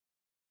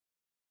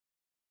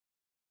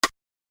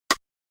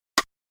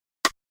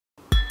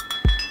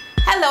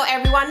Hello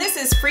everyone, this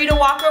is Frida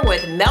Walker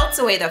with Melt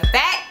Away the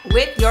Fat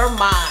with Your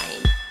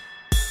Mind.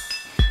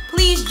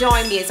 Please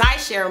join me as I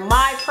share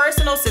my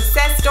personal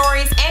success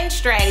stories and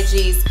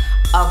strategies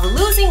of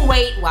losing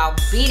weight while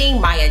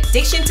beating my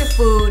addiction to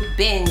food,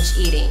 binge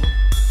eating.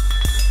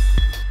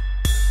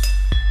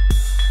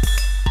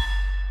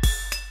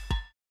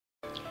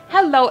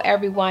 Hello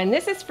everyone,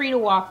 this is Frida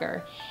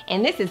Walker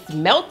and this is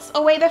Melt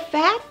Away the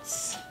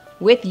Fat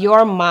with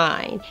Your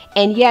Mind.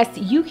 And yes,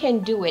 you can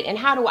do it. And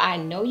how do I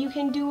know you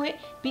can do it?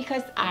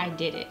 Because I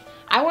did it.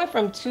 I went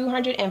from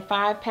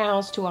 205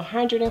 pounds to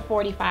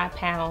 145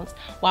 pounds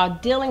while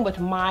dealing with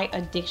my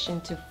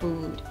addiction to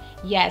food.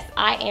 Yes,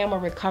 I am a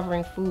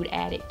recovering food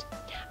addict.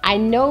 I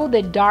know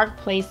the dark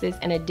places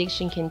an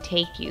addiction can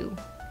take you.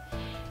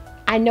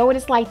 I know what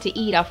it's like to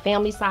eat a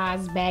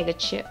family-sized bag of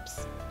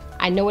chips.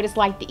 I know what it's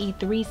like to eat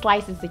 3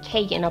 slices of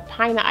cake and a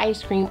pint of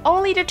ice cream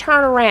only to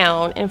turn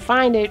around and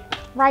find it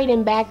right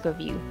in back of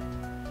you.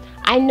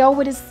 I know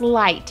what it's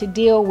like to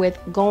deal with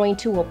going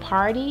to a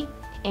party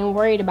and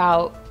worried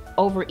about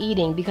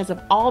overeating because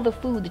of all the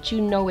food that you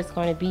know is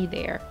going to be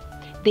there.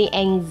 The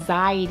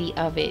anxiety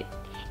of it.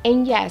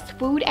 And yes,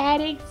 food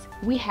addicts,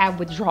 we have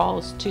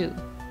withdrawals too.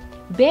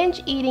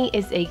 Binge eating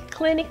is a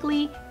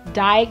clinically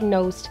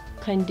diagnosed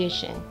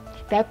condition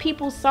that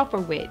people suffer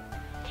with.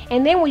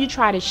 And then when you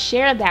try to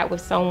share that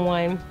with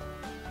someone,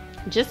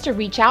 just to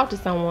reach out to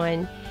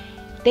someone,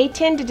 they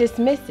tend to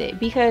dismiss it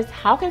because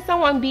how can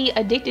someone be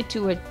addicted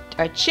to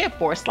a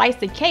chip or a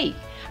slice of cake?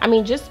 I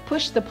mean, just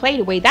push the plate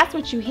away. That's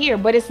what you hear,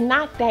 but it's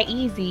not that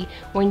easy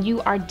when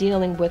you are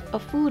dealing with a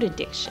food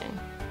addiction.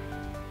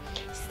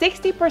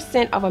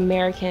 60% of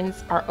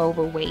Americans are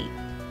overweight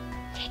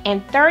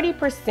and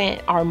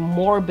 30% are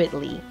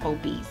morbidly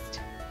obese.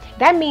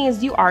 That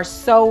means you are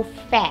so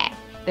fat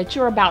that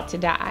you're about to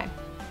die.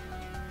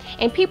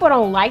 And people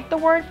don't like the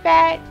word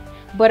fat,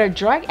 but a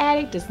drug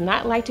addict does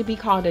not like to be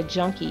called a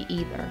junkie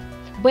either.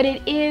 But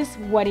it is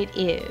what it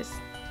is.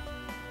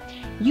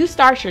 You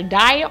start your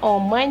diet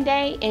on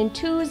Monday and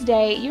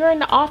Tuesday, you're in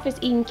the office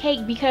eating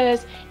cake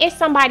because it's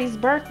somebody's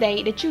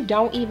birthday that you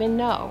don't even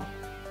know.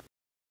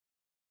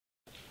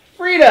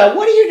 Frida,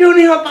 what are you doing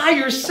here by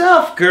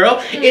yourself, girl?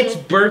 It's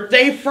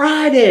birthday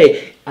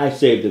Friday. I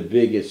saved the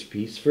biggest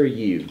piece for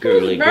you,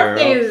 girly girl. Whose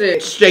birthday is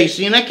it?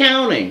 Stacy in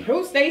accounting.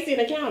 Who's Stacy in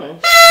accounting?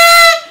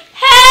 Hey!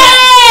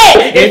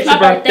 It's a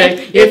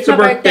birthday, it's a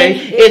birthday,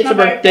 it's a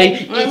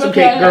birthday. Eat some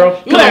cake,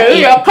 girl. Come on,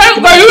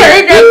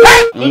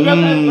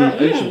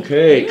 eat some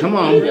cake. Come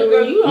on.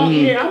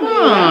 Come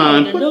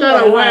on, put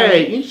that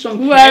away. Eat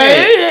some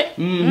cake.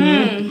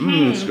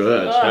 It's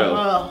good.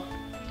 So.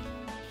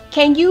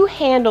 Can you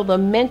handle the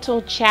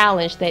mental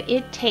challenge that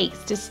it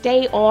takes to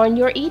stay on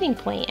your eating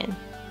plan?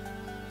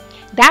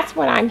 That's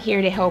what I'm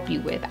here to help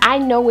you with. I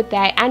know what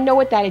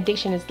that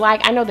addiction is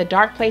like. I know the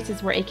dark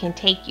places where it can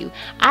take you.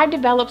 I've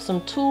developed some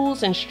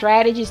tools and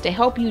strategies to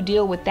help you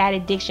deal with that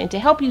addiction, to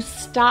help you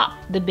stop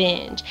the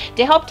binge,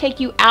 to help take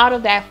you out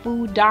of that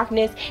food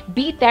darkness,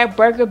 beat that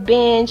burger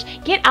binge,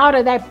 get out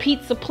of that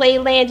pizza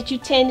playland that you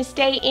tend to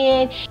stay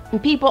in.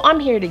 And people,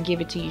 I'm here to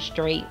give it to you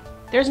straight.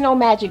 There's no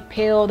magic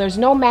pill. There's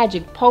no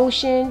magic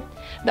potion.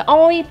 The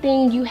only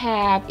thing you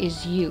have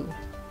is you.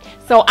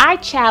 So I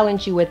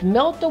challenge you with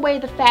Melt Away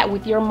the Fat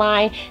with Your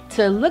Mind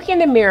to look in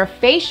the mirror,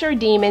 face your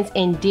demons,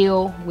 and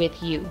deal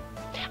with you.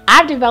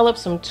 I've developed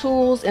some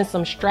tools and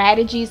some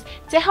strategies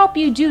to help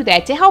you do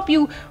that, to help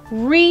you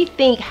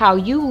rethink how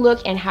you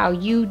look and how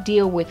you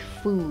deal with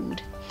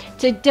food,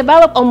 to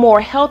develop a more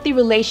healthy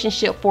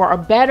relationship for a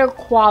better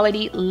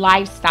quality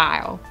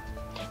lifestyle.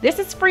 This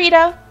is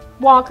Frida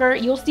Walker.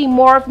 You'll see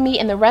more of me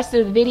in the rest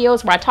of the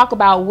videos where I talk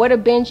about what a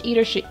binge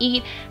eater should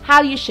eat,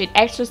 how you should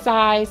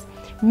exercise.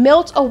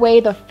 Melt away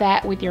the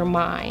fat with your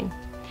mind.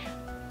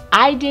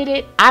 I did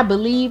it. I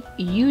believe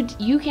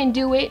you can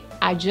do it.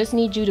 I just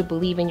need you to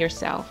believe in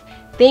yourself.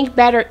 Think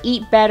better,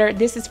 eat better.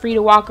 This is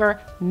Frida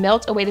Walker.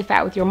 Melt away the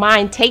fat with your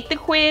mind. Take the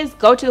quiz,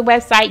 go to the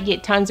website,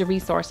 get tons of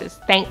resources.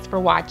 Thanks for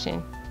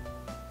watching.